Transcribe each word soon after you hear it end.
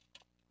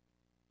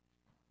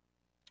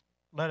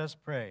Let us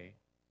pray.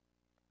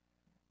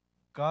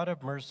 God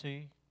of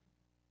mercy,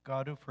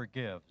 God who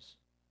forgives,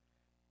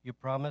 you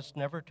promised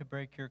never to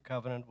break your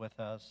covenant with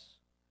us.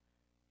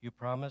 You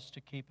promised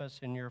to keep us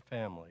in your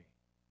family.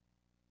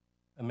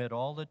 Amid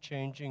all the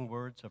changing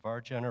words of our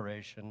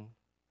generation,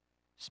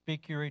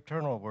 speak your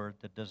eternal word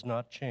that does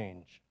not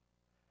change.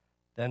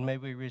 Then may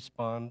we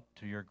respond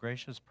to your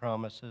gracious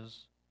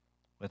promises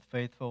with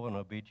faithful and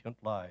obedient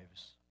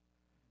lives.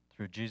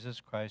 Through Jesus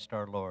Christ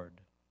our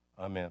Lord.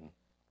 Amen.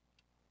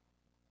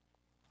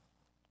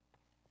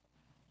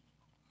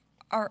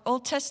 Our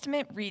Old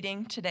Testament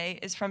reading today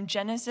is from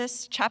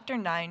Genesis chapter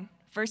 9,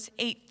 verse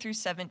 8 through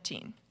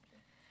 17.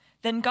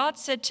 Then God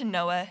said to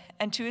Noah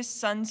and to his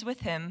sons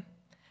with him,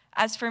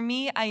 "As for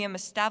me, I am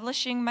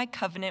establishing my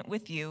covenant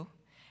with you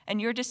and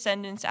your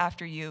descendants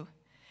after you,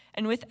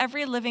 and with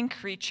every living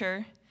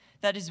creature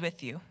that is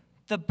with you,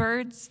 the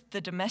birds, the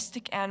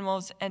domestic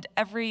animals, and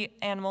every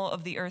animal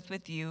of the earth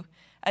with you,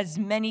 as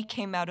many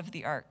came out of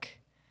the ark.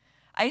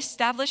 I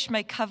establish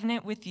my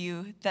covenant with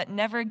you that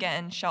never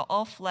again shall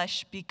all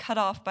flesh be cut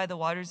off by the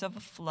waters of a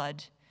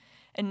flood,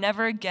 and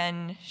never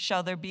again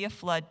shall there be a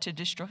flood to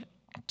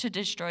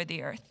destroy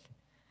the earth."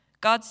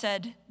 God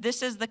said,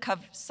 "This is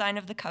the sign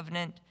of the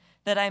covenant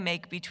that I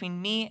make between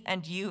me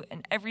and you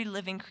and every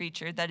living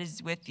creature that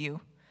is with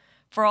you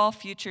for all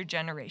future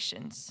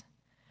generations.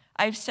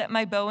 I have set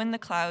my bow in the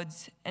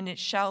clouds, and it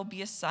shall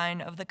be a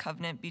sign of the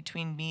covenant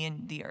between me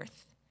and the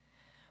earth.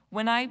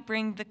 When I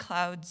bring the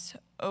clouds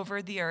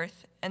over the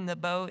earth and the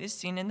bow is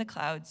seen in the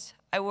clouds,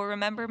 I will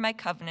remember my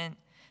covenant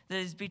that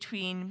is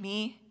between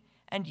me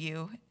and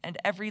you and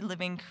every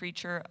living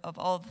creature of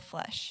all the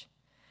flesh.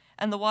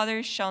 And the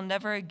waters shall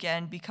never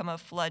again become a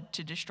flood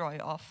to destroy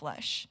all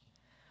flesh.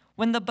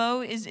 When the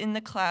bow is in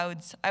the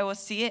clouds, I will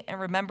see it and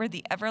remember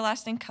the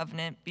everlasting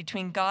covenant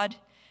between God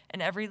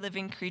and every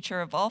living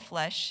creature of all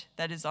flesh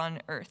that is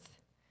on earth."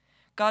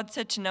 God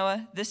said to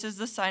Noah, "This is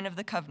the sign of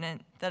the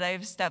covenant that I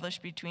have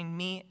established between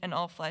me and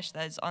all flesh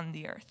that is on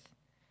the earth."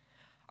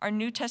 Our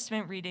New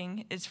Testament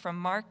reading is from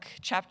Mark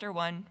chapter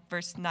 1,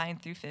 verse 9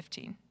 through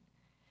 15.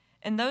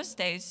 In those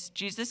days,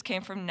 Jesus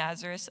came from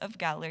Nazareth of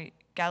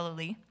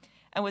Galilee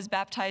and was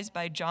baptized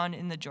by John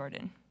in the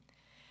Jordan.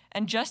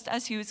 And just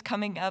as he was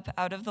coming up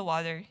out of the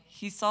water,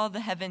 he saw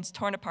the heavens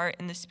torn apart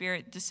and the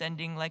Spirit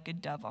descending like a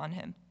dove on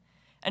him.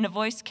 And a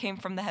voice came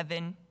from the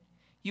heaven,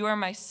 "You are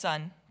my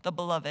Son, the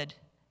beloved,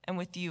 and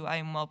with you I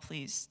am well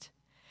pleased."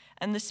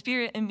 And the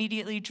Spirit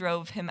immediately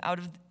drove him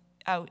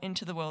out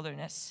into the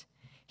wilderness.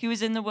 He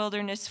was in the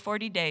wilderness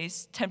 40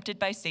 days, tempted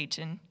by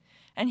Satan,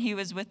 and he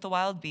was with the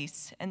wild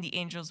beasts, and the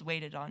angels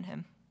waited on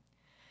him.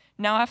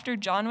 Now after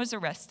John was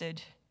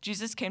arrested,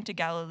 Jesus came to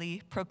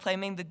Galilee,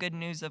 proclaiming the good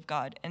news of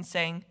God, and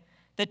saying,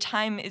 "The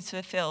time is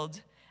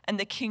fulfilled, and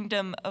the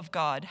kingdom of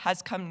God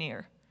has come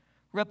near.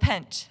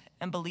 Repent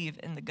and believe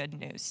in the good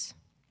news."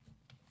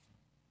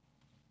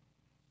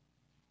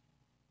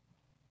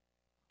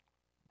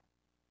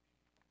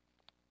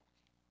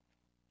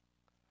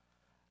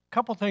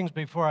 Couple things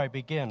before I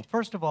begin.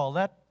 First of all,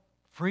 that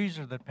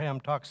freezer that Pam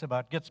talks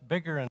about gets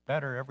bigger and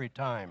better every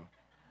time.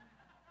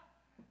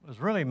 It was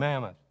really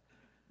mammoth.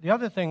 The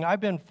other thing, I've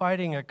been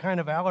fighting a kind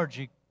of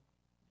allergy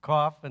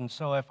cough, and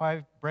so if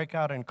I break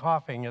out in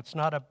coughing, it's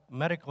not a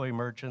medical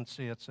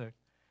emergency, it's a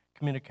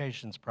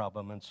communications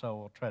problem, and so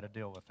we'll try to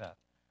deal with that.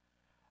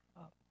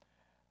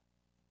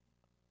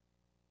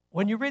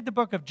 When you read the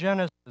book of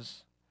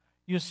Genesis,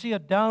 you see a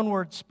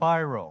downward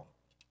spiral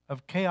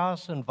of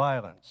chaos and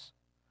violence.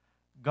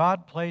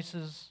 God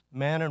places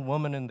man and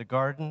woman in the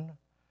garden,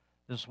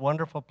 this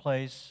wonderful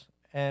place,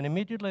 and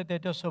immediately they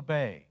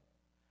disobey.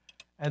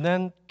 And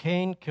then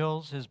Cain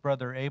kills his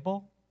brother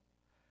Abel.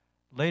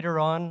 Later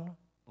on,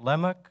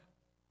 Lamech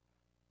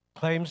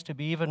claims to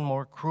be even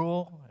more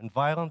cruel and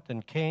violent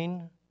than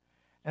Cain.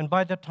 And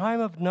by the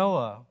time of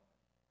Noah,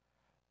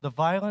 the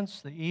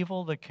violence, the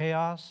evil, the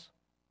chaos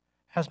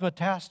has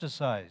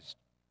metastasized.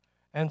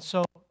 And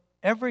so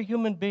every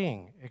human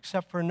being,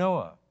 except for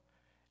Noah,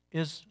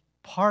 is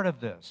part of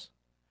this.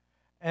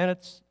 And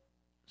it's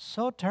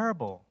so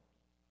terrible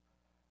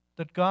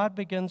that God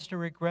begins to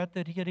regret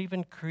that he had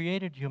even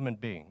created human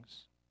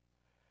beings.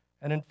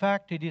 And in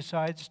fact, he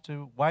decides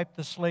to wipe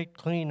the slate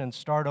clean and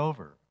start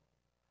over.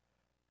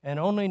 And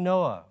only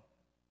Noah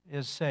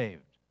is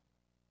saved.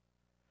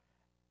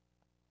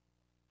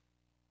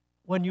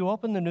 When you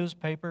open the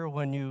newspaper,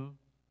 when you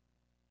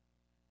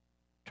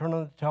turn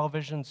on the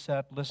television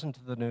set, listen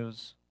to the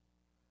news,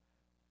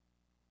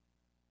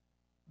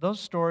 those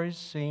stories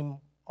seem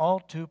all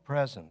too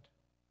present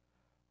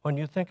when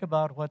you think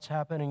about what's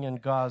happening in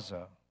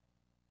Gaza,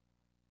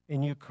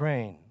 in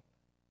Ukraine,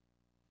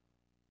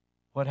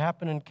 what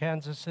happened in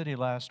Kansas City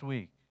last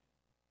week.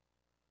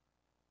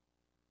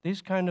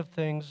 These kind of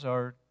things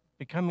are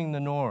becoming the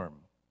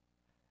norm.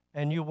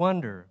 And you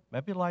wonder,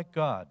 maybe like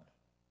God,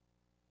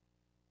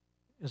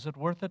 is it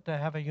worth it to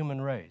have a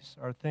human race?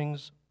 Are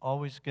things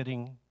always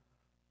getting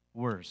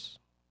worse?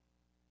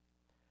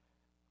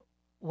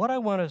 What I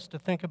want us to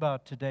think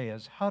about today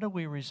is, how do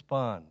we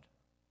respond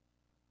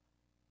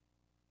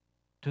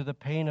to the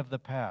pain of the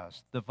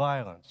past, the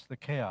violence, the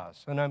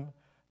chaos. And I'm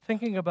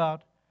thinking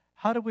about,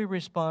 how do we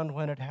respond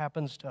when it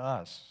happens to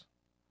us?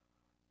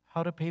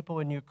 How do people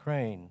in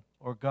Ukraine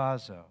or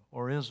Gaza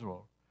or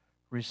Israel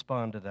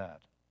respond to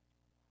that?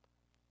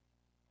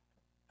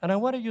 And I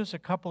want to use a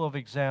couple of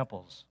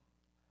examples.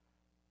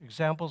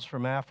 Examples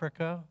from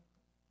Africa.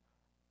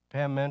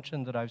 Pam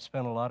mentioned that I've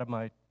spent a lot of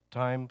my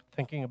time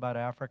thinking about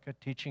Africa,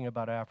 teaching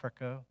about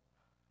Africa,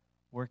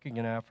 working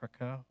in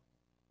Africa.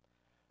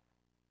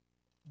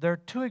 There are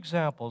two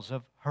examples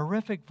of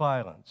horrific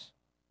violence,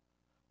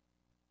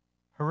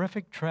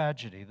 horrific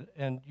tragedy,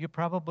 and you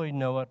probably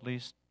know at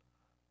least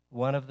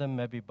one of them,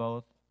 maybe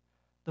both.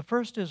 The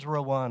first is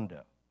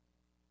Rwanda.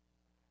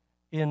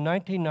 In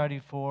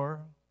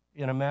 1994,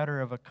 in a matter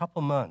of a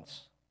couple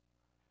months,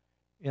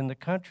 in the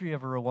country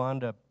of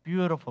Rwanda,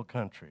 beautiful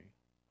country,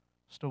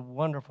 just a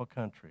wonderful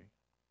country,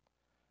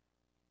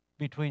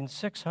 between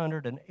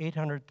 600 and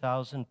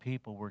 800,000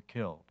 people were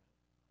killed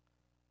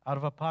out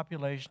of a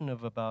population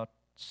of about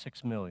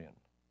 6 million.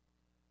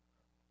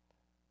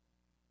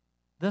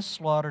 This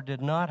slaughter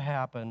did not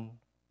happen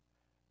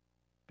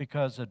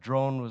because a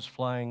drone was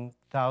flying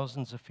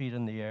thousands of feet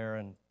in the air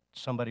and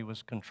somebody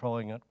was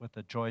controlling it with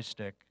a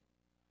joystick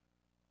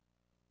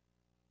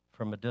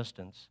from a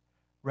distance.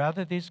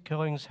 Rather, these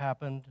killings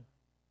happened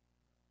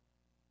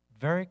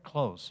very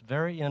close,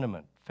 very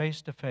intimate,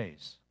 face to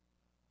face.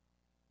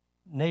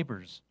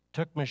 Neighbors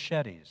took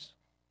machetes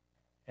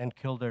and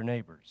killed their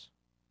neighbors.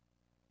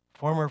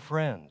 Former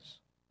friends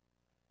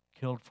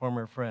killed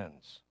former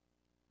friends.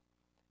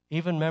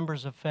 Even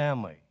members of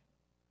family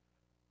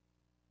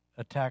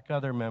attack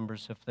other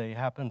members if they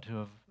happen to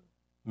have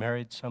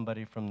married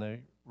somebody from the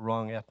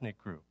wrong ethnic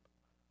group.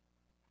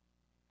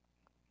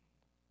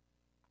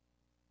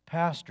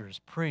 Pastors,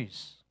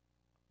 priests,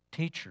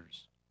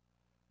 teachers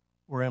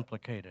were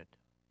implicated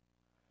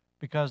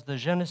because the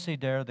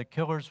génocidaires, the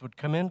killers, would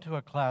come into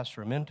a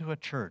classroom, into a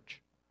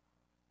church,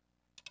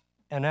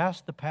 and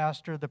ask the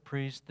pastor, the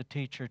priest, the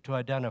teacher to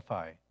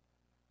identify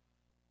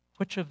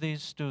which of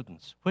these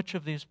students, which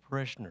of these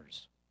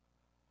parishioners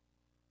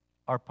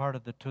are part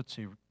of the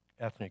Tutsi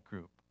ethnic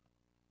group.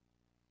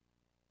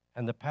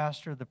 And the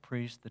pastor, the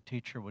priest, the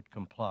teacher would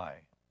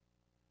comply,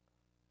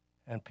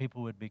 and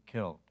people would be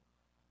killed.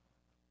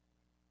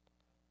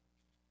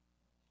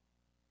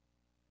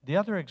 The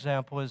other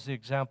example is the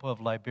example of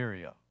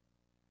Liberia.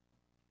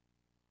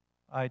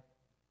 I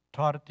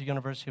taught at the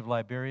University of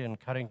Liberia and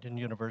Cuttington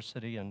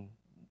University in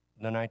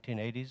the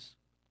 1980s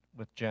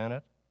with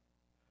Janet.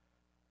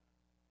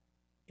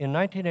 In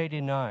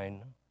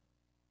 1989,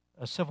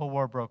 a civil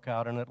war broke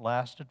out, and it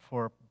lasted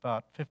for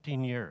about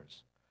 15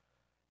 years,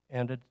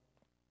 ended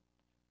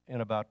in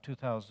about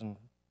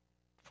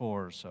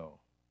 2004 or so.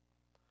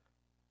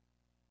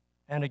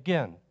 And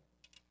again,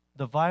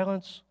 the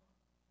violence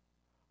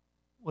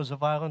was a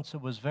violence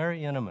that was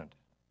very intimate.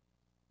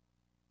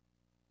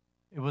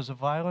 It was a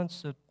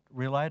violence that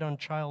relied on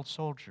child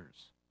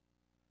soldiers,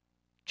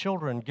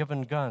 children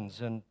given guns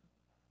and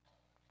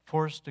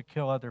forced to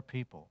kill other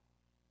people.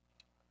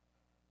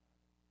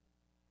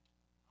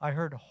 I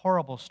heard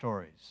horrible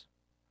stories.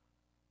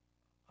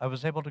 I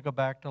was able to go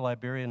back to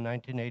Liberia in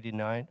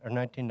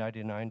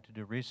 1999 to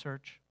do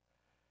research,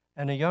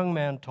 and a young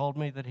man told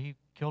me that he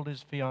killed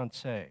his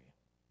fiancée,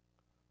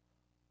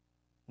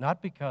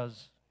 not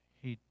because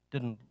he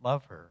didn't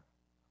love her.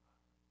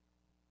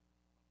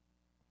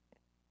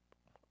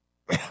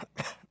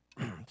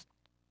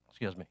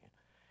 Excuse me.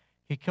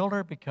 He killed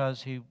her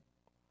because he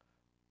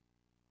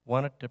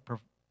wanted to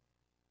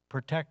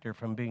protect her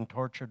from being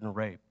tortured and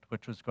raped,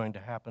 which was going to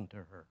happen to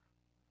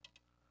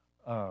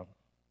her.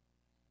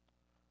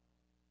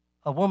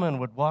 A woman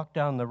would walk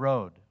down the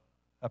road,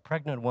 a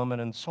pregnant woman,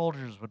 and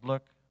soldiers would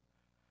look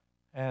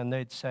and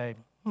they'd say,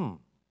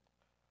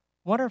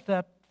 wonder if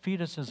that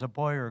fetus is a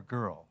boy or a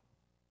girl.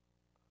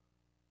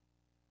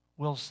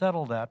 We'll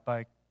settle that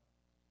by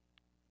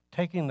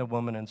taking the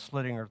woman and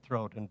slitting her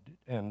throat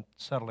and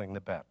settling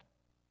the bet.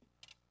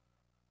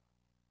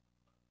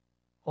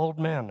 Old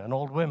men and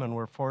old women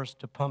were forced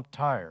to pump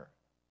tire.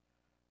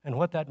 And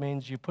what that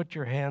means, you put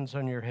your hands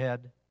on your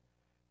head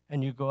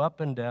and you go up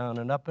and down,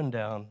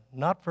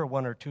 not for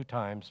 1 or 2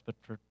 times, but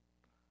for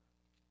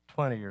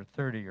 20 or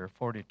 30 or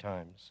 40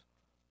 times.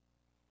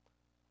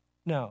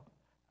 Now,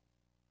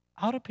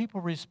 how do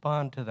people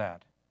respond to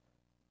that?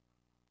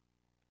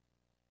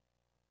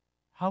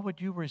 How would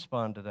you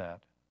respond to that?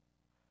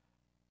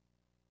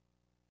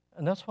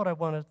 And that's what I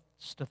want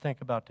us to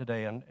think about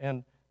today.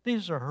 And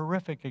these are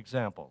horrific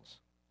examples.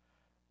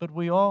 But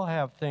we all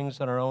have things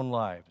in our own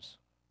lives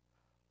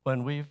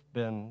when we've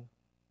been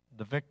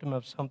the victim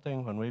of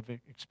something, when we've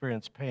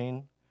experienced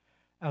pain.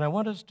 And I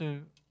want us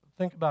to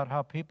think about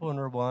how people in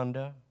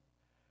Rwanda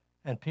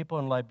and people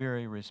in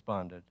Liberia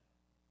responded.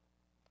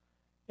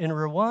 In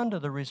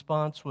Rwanda, the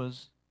response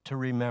was to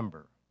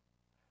remember.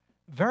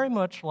 Very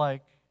much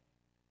like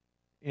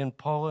in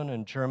Poland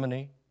and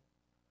Germany,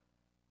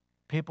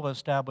 people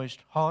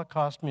established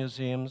Holocaust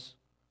museums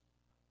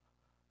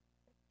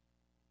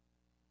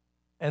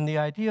And the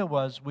idea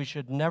was we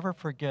should never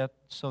forget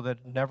so that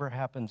it never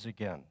happens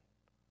again.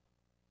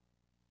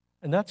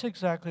 And that's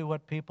exactly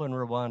what people in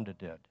Rwanda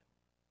did.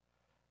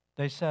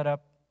 They set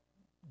up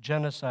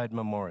genocide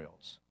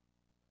memorials.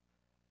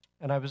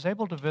 And I was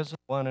able to visit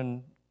one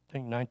in, I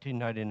think,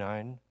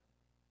 1999,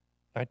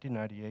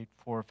 1998,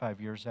 4 or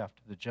 5 years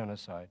after the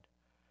genocide.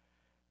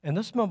 And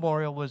this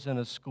memorial was in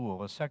a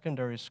school, a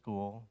secondary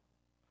school.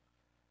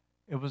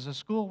 It was a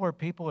school where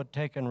people had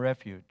taken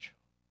refuge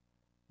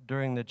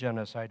during the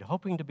genocide,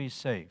 hoping to be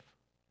safe.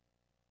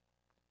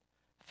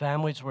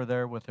 Families were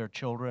there with their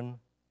children.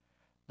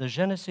 The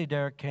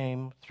genocidaire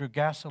came, threw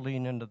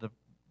gasoline into the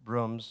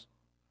rooms,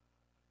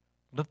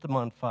 lit them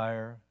on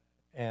fire,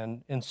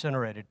 and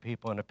incinerated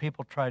people. And if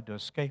people tried to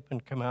escape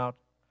and come out,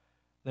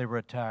 they were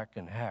attacked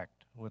and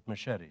hacked with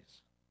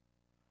machetes.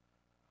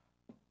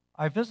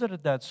 I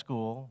visited that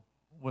school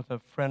with a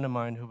friend of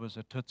mine who was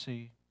a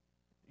Tutsi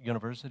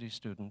university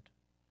student.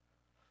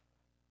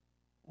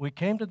 We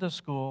came to the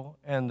school,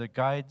 and the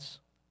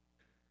guides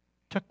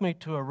took me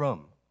to a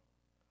room,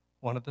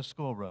 one of the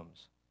school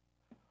rooms,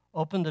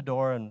 opened the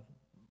door and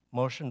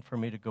motioned for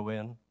me to go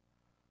in.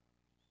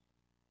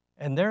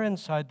 And there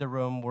inside the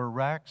room were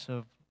racks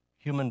of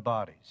human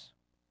bodies,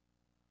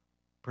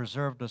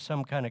 preserved with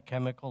some kind of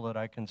chemical that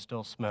I can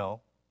still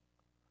smell.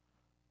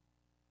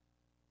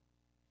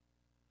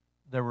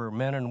 There were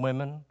men and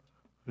women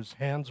whose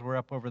hands were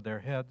up over their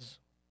heads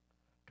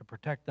to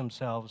protect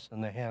themselves,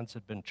 and the hands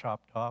had been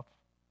chopped off.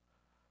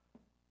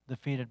 The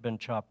feet had been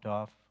chopped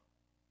off.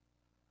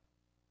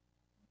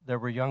 There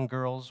were young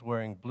girls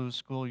wearing blue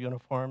school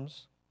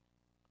uniforms.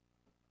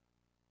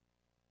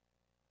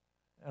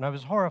 And I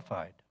was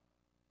horrified.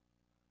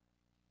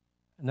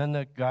 And then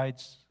the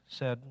guides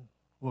said,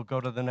 "We'll go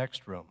to the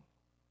next room."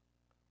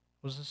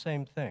 It was the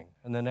same thing,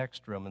 and the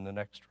next room, and the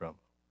next room.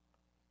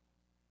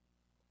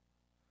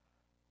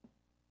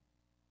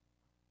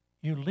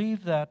 You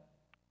leave that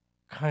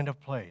kind of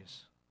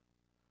place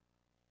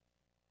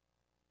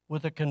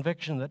with a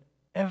conviction that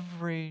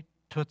every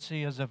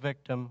Tutsi is a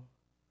victim,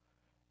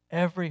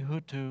 every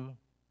Hutu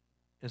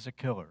is a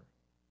killer.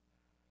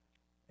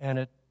 And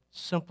it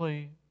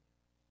simply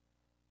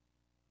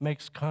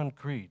makes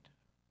concrete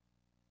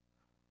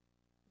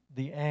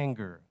the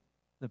anger,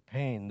 the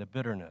pain, the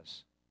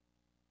bitterness.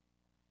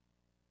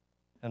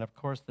 And of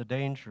course, the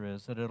danger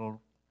is that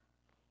it'll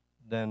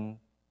then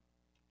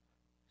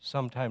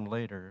sometime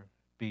later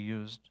be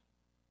used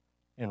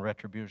in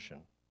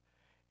retribution.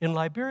 In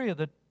Liberia,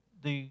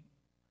 the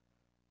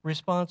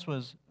response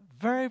was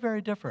very, very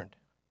different,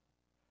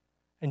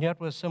 and yet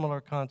with similar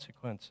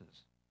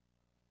consequences.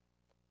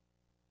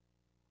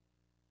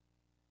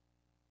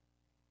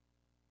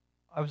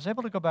 I was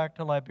able to go back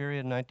to Liberia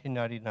in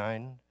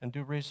 1999 and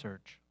do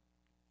research.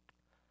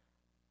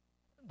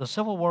 The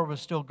Civil War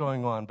was still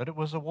going on, but it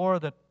was a war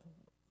that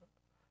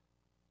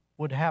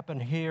would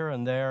happen here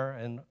and there,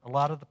 and a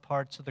lot of the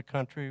parts of the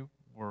country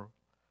were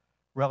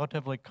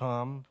relatively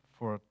calm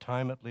for a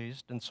time at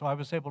least, and so I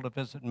was able to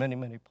visit many,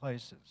 many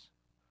places.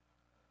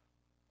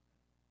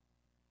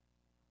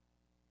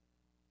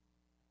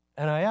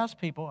 And I asked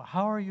people,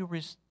 how are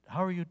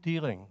you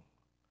dealing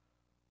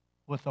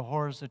with the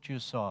horrors that you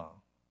saw?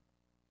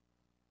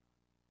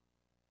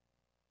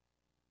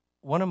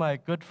 One of my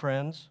good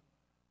friends,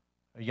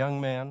 a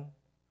young man,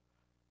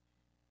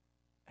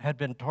 had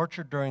been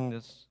tortured during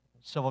this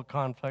civil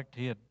conflict.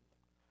 He had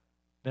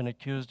been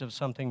accused of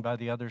something by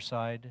the other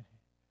side.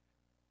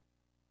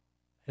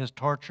 His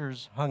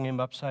torturers hung him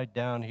upside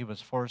down. He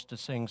was forced to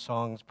sing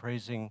songs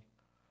praising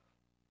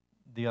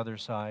the other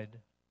side.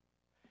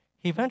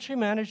 He eventually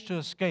managed to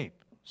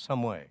escape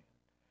some way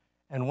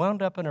and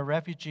wound up in a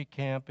refugee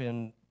camp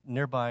in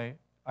nearby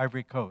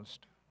Ivory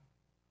Coast.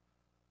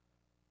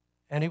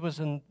 And he was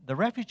in the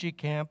refugee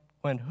camp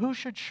when who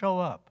should show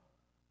up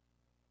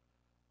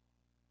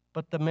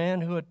but the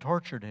man who had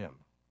tortured him.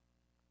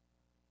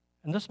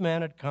 And this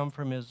man had come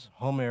from his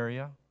home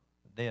area.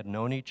 They had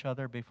known each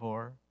other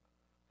before.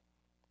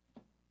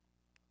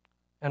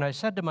 And I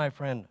said to my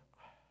friend,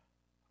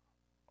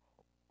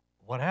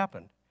 "What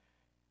happened?"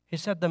 He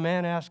said, "The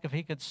man asked if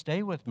he could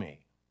stay with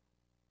me."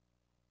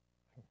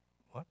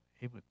 What?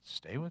 He would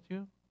stay with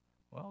you?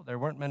 Well, there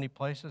weren't many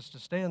places to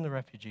stay in the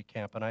refugee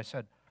camp. And I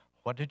said,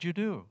 "What did you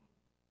do?"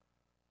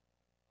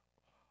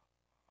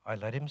 "I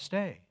let him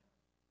stay."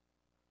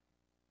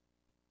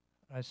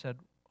 I said,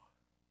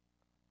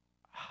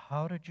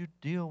 "How did you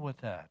deal with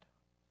that?"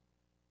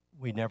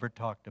 We never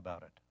talked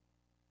about it.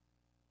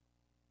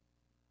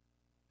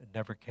 It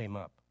never came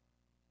up.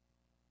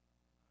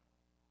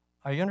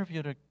 I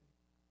interviewed a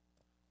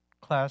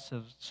class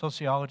of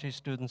sociology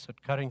students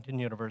at Cuttington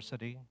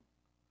University,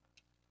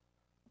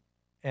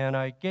 and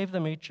I gave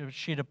them each a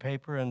sheet of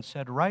paper and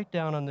said, write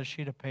down on the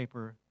sheet of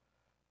paper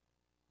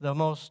the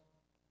most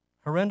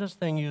horrendous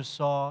thing you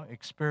saw,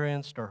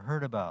 experienced, or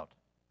heard about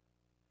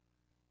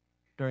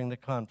during the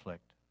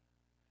conflict.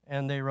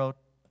 And they wrote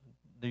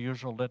the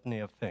usual litany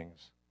of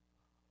things.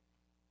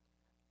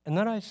 And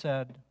then I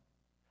said,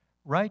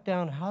 write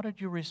down, how did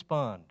you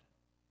respond?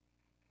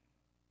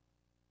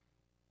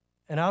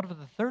 And out of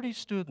the 30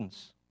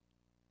 students,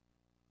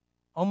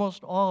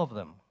 almost all of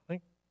them, I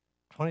think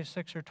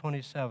 26 or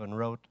 27,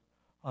 wrote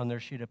on their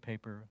sheet of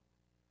paper,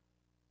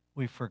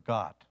 "We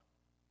forgot.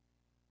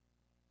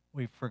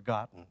 We've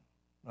forgotten."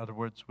 In other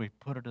words, we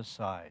put it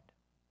aside.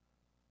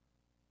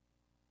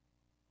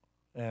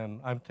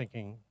 And I'm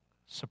thinking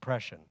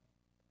suppression.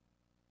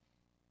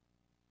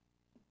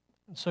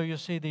 And so you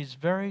see these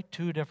very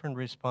two different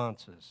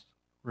responses,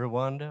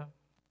 Rwanda,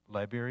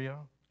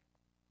 Liberia,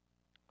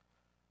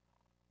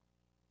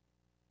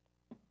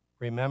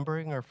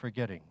 remembering or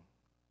forgetting.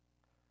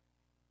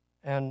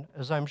 And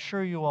as I'm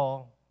sure you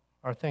all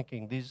are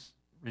thinking, these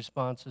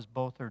responses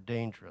both are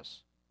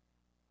dangerous.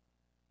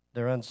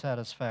 They're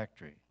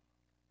unsatisfactory.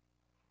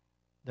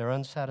 They're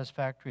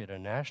unsatisfactory at a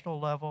national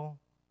level,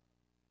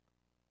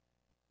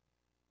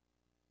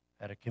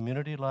 at a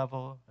community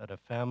level, at a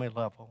family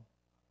level,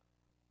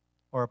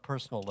 or a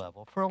personal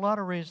level, for a lot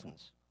of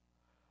reasons.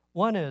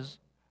 One is,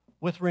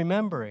 with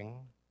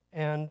remembering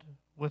and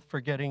with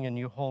forgetting, and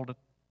you hold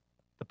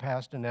the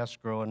past in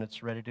escrow and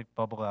it's ready to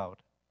bubble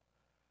out,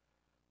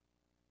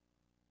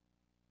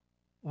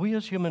 we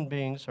as human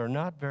beings are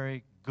not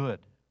very good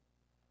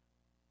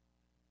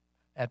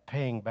at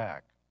paying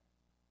back.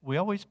 We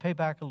always pay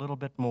back a little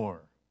bit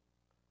more.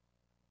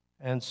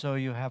 And so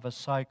you have a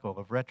cycle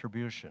of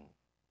retribution,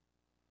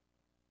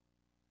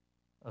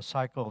 a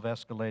cycle of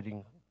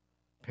escalating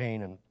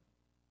pain and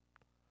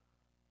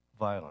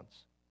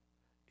violence.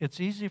 It's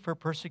easy for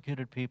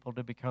persecuted people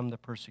to become the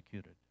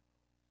persecuted.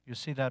 You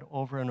see that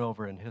over and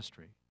over in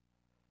history.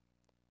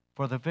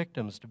 For the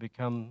victims to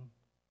become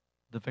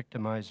the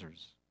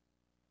victimizers,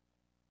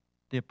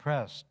 the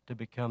oppressed to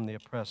become the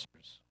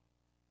oppressors.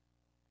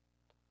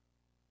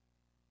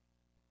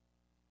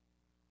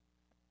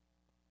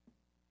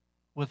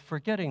 With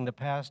forgetting, the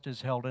past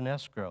is held in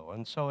escrow,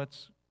 and so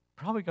it's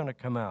probably going to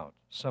come out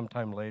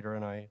sometime later,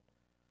 and I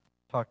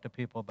talked to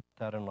people about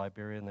that in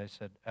Liberia, and they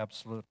said,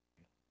 absolutely.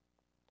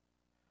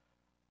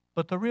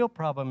 But the real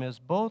problem is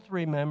both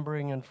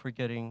remembering and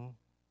forgetting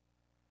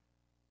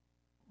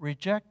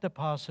reject the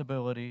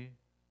possibility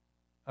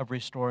of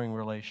restoring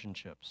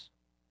relationships.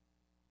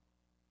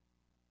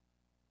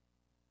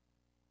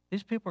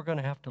 These people are going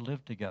to have to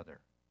live together.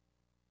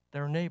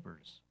 They're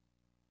neighbors.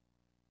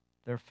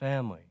 They're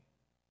family.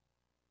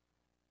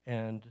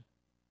 And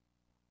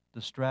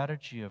the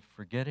strategy of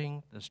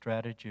forgetting, the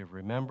strategy of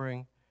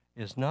remembering,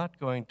 is not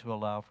going to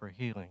allow for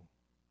healing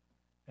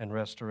and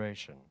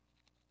restoration.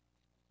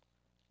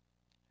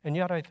 And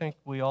yet I think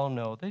we all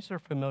know these are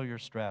familiar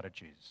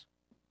strategies.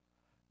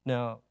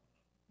 Now,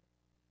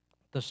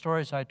 the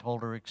stories I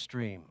told are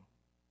extreme,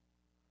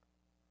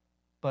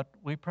 but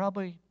we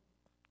probably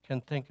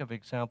can think of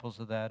examples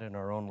of that in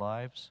our own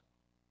lives.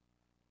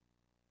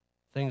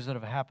 Things that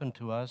have happened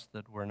to us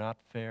that were not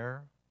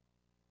fair,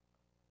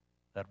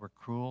 that were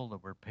cruel,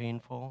 that were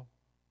painful.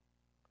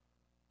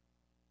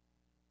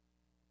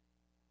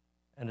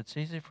 And it's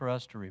easy for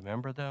us to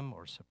remember them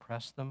or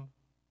suppress them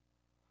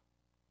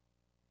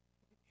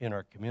in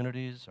our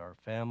communities, our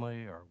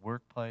family, our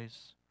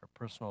workplace, our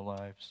personal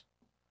lives.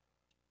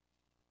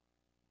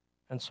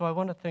 And so I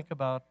want to think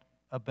about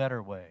a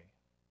better way.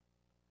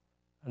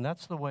 And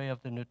that's the way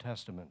of the New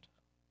Testament,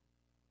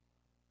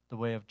 the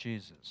way of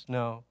Jesus.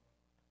 Now,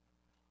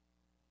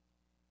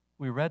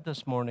 we read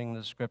this morning in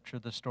the scripture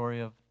the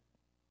story of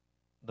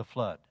the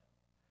flood.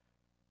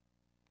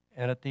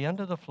 And at the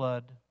end of the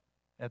flood,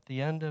 at the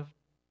end of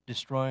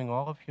destroying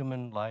all of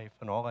human life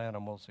and all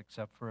animals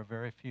except for a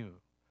very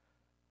few,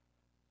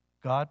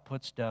 God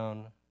puts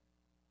down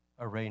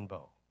a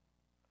rainbow.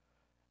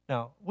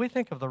 Now, we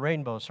think of the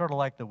rainbow sort of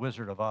like the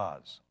Wizard of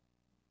Oz.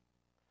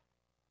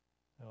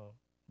 You know,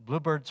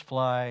 bluebirds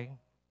fly,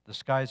 the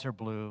skies are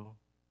blue.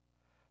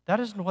 That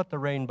isn't what the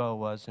rainbow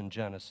was in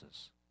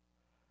Genesis.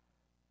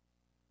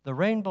 The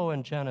rainbow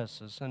in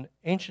Genesis, and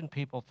ancient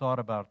people thought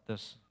about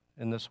this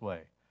in this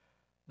way.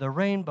 The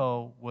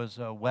rainbow was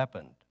a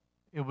weapon.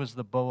 It was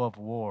the bow of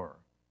war.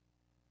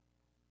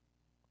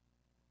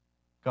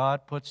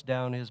 God puts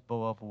down his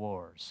bow of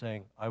war,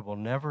 saying, I will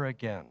never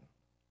again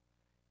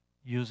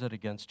use it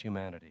against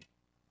humanity.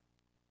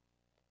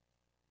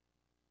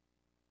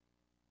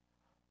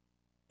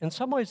 In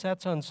some ways,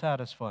 that's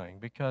unsatisfying,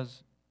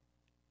 because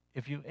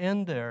if you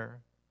end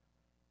there,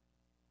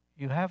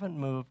 you haven't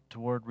moved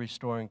toward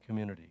restoring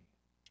community.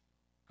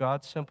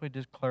 God simply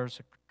declares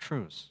a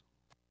truce.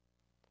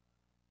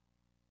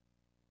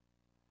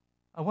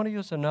 I want to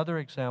use another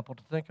example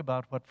to think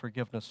about what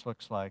forgiveness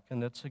looks like,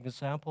 and it's an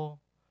example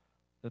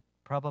that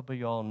probably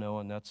you all know,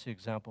 and that's the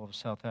example of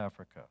South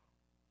Africa.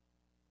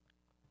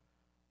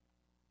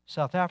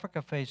 South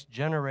Africa faced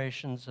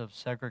generations of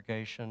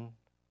segregation,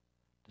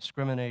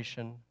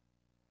 discrimination.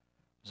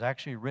 It was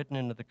actually written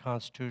into the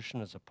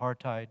Constitution as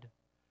apartheid,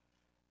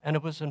 and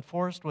it was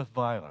enforced with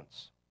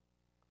violence.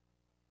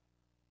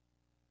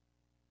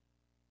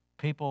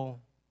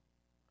 People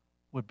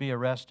would be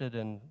arrested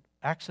and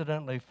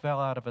accidentally fell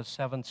out of a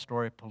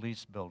 7-story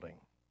police building.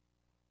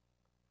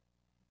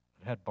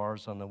 It had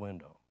bars on the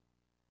window.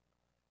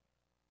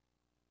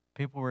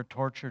 People were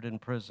tortured in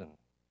prison.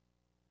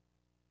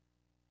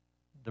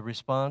 the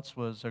response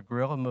was a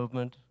guerrilla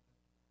movement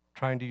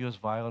trying to use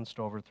violence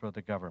to overthrow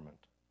the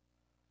government.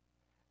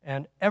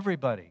 And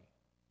everybody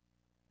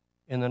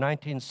in the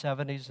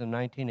 1970s and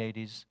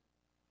 1980s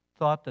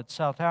thought that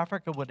South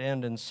Africa would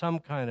end in some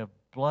kind of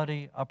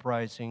bloody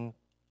uprising,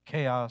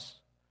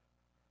 chaos.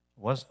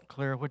 It wasn't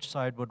clear which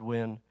side would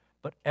win,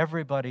 but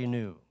everybody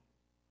knew.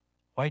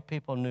 White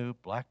people knew,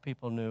 black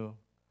people knew.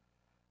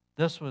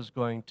 This was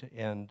going to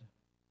end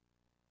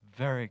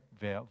very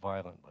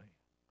violently.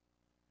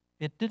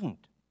 It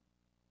didn't.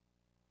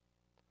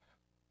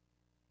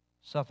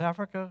 South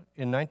Africa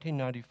in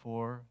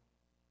 1994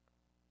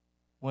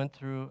 went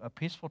through a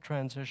peaceful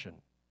transition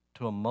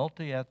to a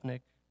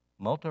multi-ethnic,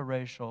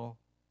 multiracial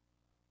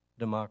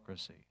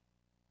democracy.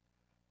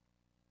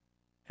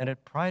 And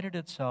it prided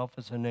itself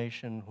as a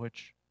nation in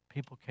which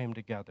people came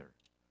together.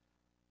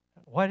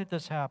 Why did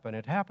this happen?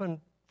 It happened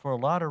for a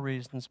lot of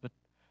reasons, but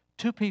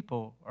two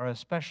people are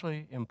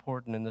especially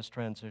important in this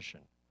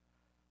transition.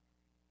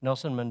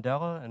 Nelson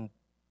Mandela and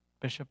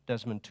Bishop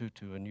Desmond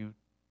Tutu, and you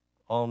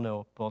all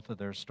know both of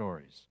their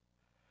stories.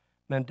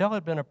 Mandela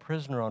had been a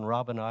prisoner on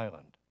Robben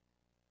Island,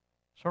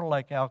 sort of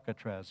like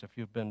Alcatraz, if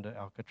you've been to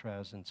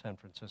Alcatraz in San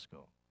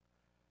Francisco.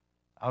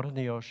 Out in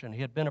the ocean.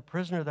 He had been a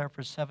prisoner there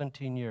for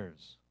 17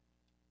 years,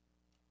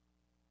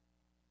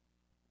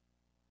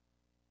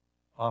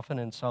 often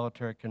in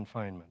solitary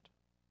confinement.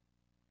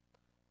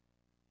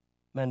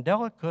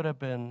 Mandela could have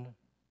been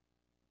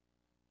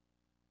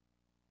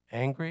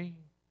angry.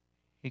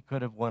 He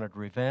could have wanted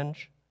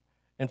revenge.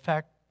 In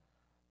fact,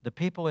 the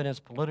people in his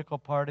political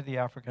party, the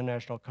African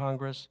National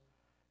Congress,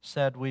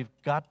 said, we've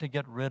got to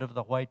get rid of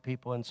the white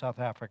people in South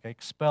Africa,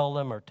 expel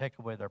them or take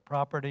away their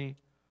property,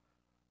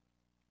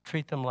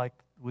 treat them like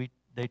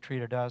they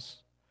treated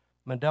us.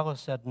 Mandela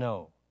said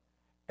no.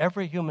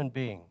 Every human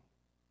being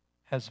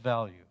has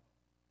value.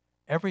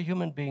 Every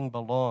human being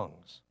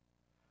belongs.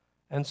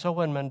 And so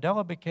when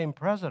Mandela became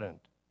president,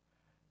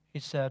 he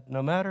said,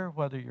 no matter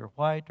whether you're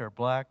white or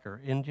black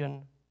or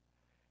Indian,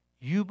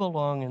 you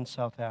belong in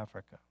South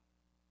Africa.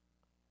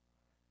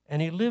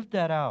 And he lived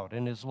that out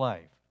in his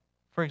life.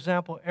 For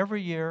example,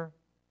 every year,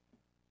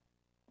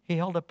 he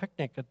held a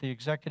picnic at the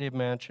Executive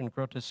Mansion,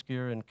 Groote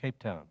Schuur in Cape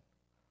Town.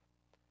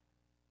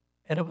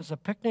 And it was a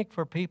picnic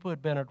for people who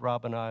had been at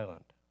Robben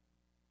Island.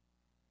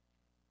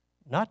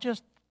 Not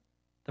just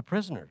the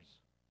prisoners,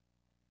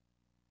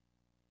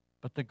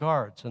 but the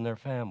guards and their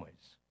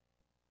families.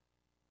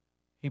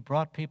 He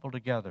brought people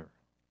together.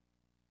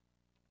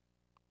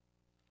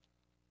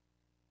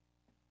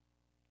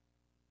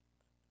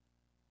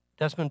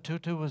 Desmond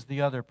Tutu was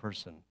the other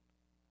person.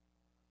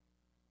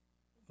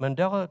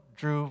 Mandela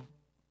drew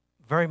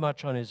very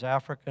much on his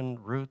African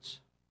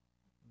roots,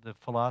 the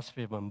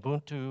philosophy of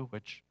Ubuntu,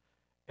 which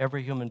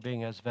every human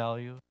being has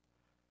value.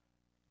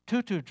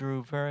 Tutu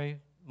drew very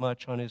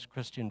much on his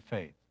Christian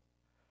faith,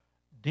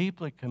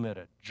 deeply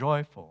committed,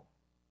 joyful,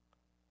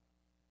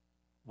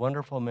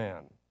 wonderful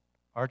man,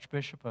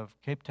 Archbishop of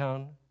Cape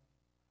Town,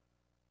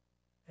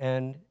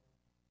 and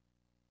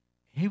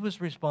he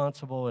was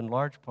responsible in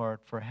large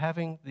part for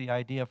having the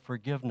idea of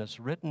forgiveness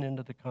written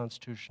into the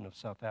Constitution of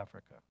South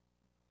Africa.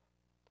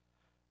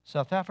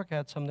 South Africa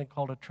had something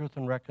called a Truth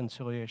and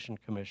Reconciliation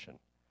Commission,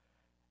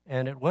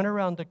 and it went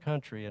around the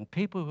country, and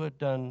people who had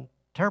done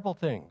terrible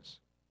things,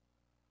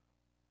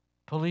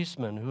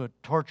 policemen who had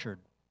tortured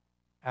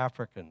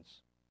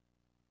Africans,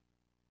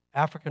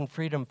 African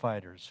freedom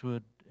fighters who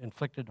had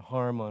inflicted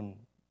harm on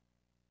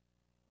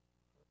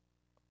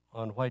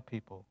white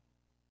people,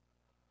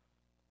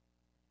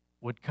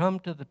 would come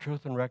to the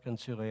Truth and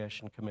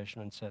Reconciliation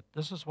Commission and said,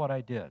 this is what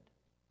I did.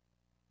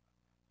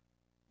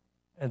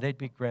 And they'd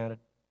be granted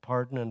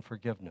pardon and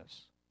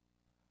forgiveness.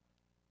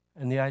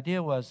 And the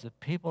idea was that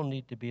people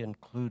need to be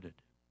included.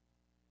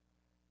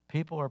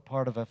 People are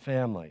part of a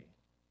family.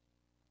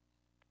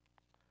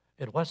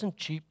 It wasn't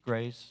cheap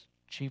grace,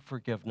 cheap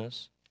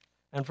forgiveness,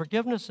 and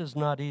forgiveness is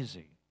not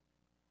easy.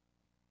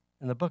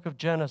 In the book of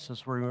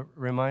Genesis, we're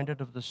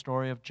reminded of the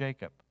story of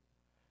Jacob.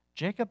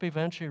 Jacob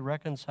eventually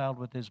reconciled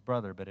with his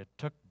brother, but it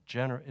took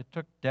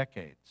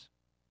decades.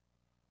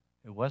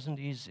 It wasn't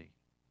easy.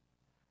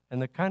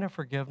 And the kind of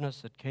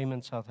forgiveness that came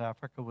in South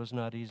Africa was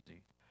not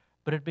easy.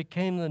 But it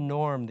became the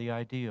norm, the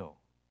ideal.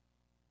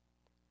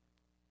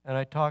 And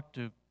I talked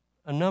to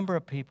a number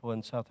of people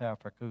in South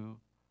Africa who,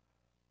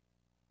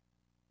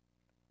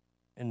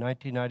 in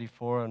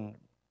 1994, and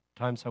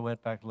times I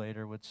went back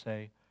later, would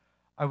say,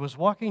 I was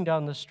walking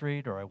down the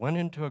street or I went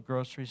into a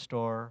grocery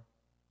store,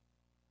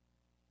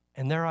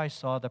 and there I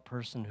saw the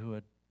person who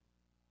had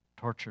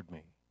tortured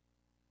me,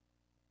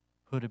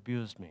 who had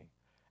abused me.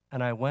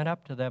 And I went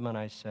up to them and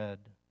I said,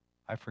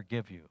 I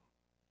forgive you.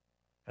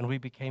 And we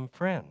became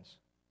friends.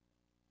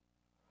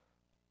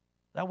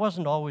 That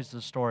wasn't always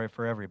the story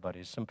for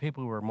everybody. Some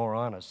people who were more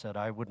honest said,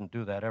 I wouldn't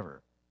do that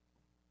ever.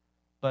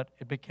 But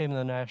it became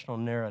the national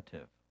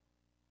narrative,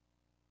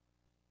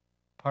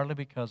 partly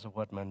because of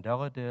what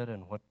Mandela did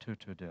and what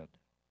Tutu did.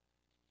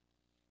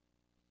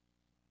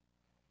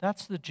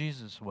 That's the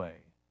Jesus way.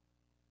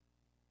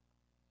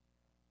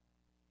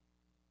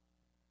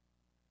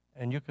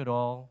 And you could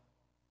all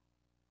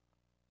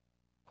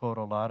quote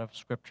a lot of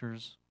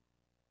scriptures,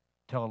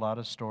 tell a lot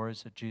of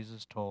stories that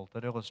Jesus told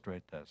that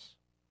illustrate this.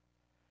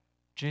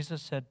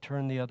 Jesus said,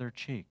 turn the other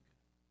cheek.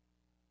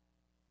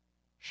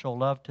 Show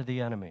love to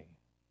the enemy.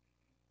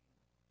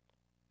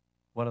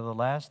 One of the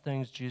last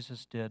things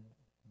Jesus did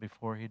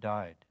before he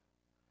died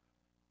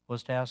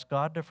was to ask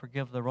God to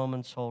forgive the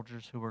Roman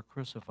soldiers who were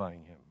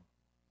crucifying him.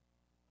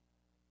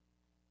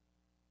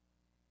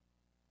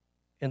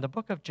 In the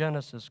book of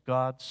Genesis,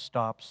 God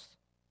stops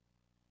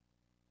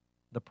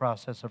the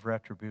process of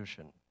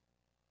retribution.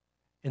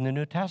 In the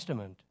New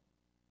Testament,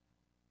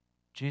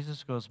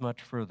 Jesus goes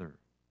much further.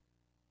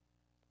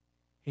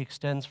 He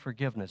extends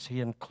forgiveness.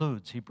 He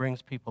includes, he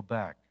brings people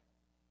back.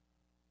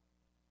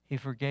 He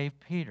forgave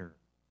Peter,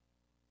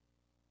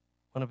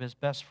 one of his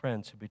best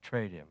friends who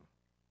betrayed him.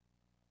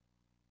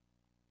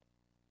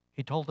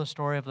 He told the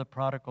story of the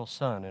prodigal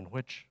son, in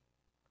which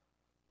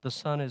the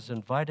son is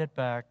invited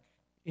back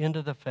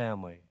into the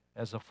family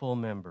as a full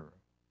member.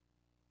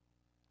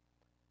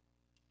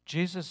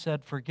 Jesus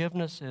said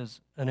forgiveness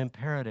is an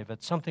imperative.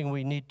 It's something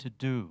we need to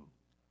do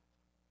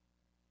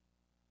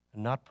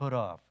and not put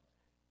off.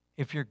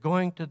 If you're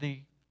going to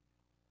the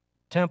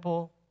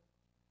temple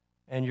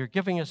and you're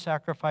giving a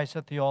sacrifice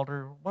at the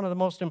altar, one of the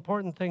most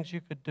important things you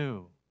could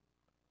do,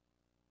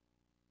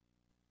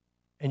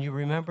 and you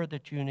remember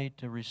that you need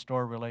to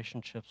restore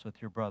relationships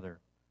with your brother,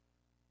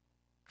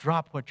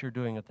 drop what you're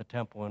doing at the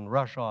temple and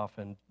rush off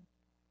and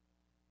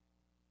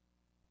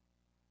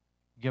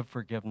give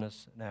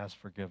forgiveness and ask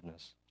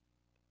forgiveness.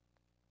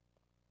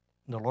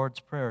 In the Lord's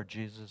Prayer,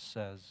 Jesus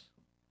says,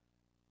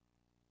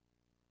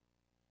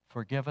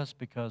 forgive us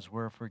because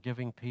we're a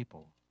forgiving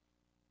people.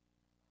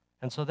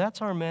 And so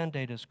that's our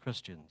mandate as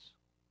Christians,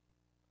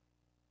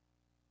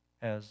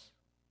 as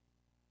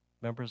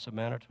members of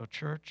Manitou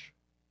Church.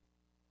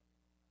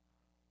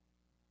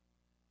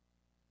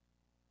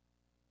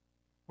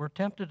 We're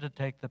tempted to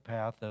take the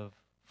path of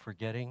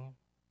forgetting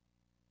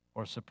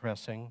or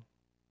suppressing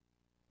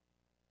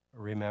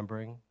or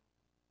remembering.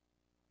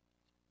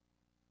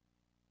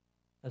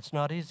 It's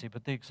not easy,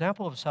 but the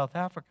example of South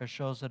Africa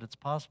shows that it's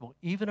possible,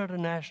 even at a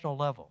national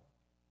level.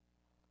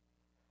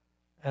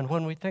 And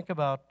when we think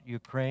about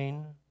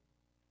Ukraine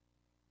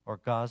or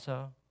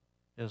Gaza,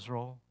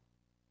 Israel,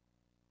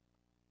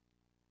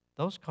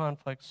 those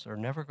conflicts are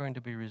never going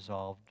to be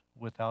resolved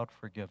without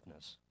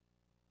forgiveness.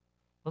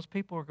 Those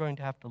people are going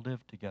to have to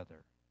live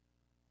together.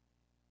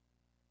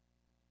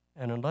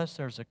 And unless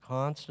there's a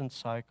constant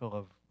cycle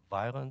of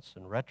violence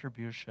and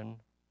retribution,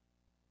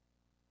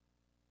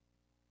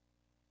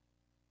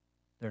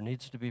 there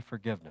needs to be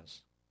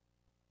forgiveness.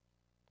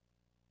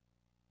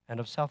 And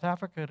if South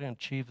Africa can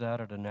achieve that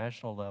at a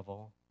national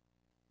level,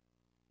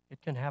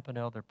 it can happen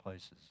in other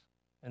places,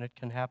 and it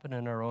can happen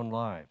in our own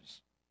lives.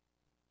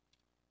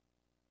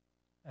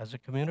 As a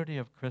community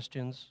of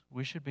Christians,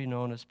 we should be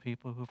known as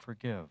people who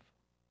forgive,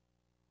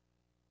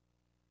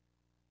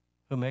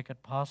 who make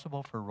it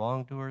possible for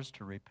wrongdoers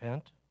to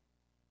repent,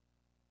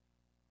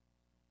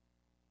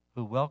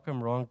 who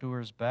welcome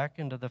wrongdoers back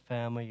into the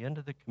family,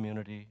 into the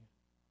community.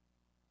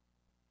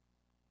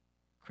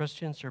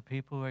 Christians are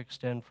people who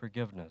extend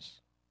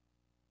forgiveness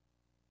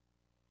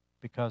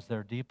because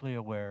they're deeply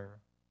aware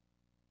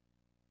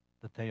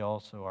that they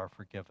also are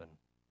forgiven.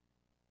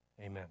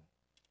 Amen.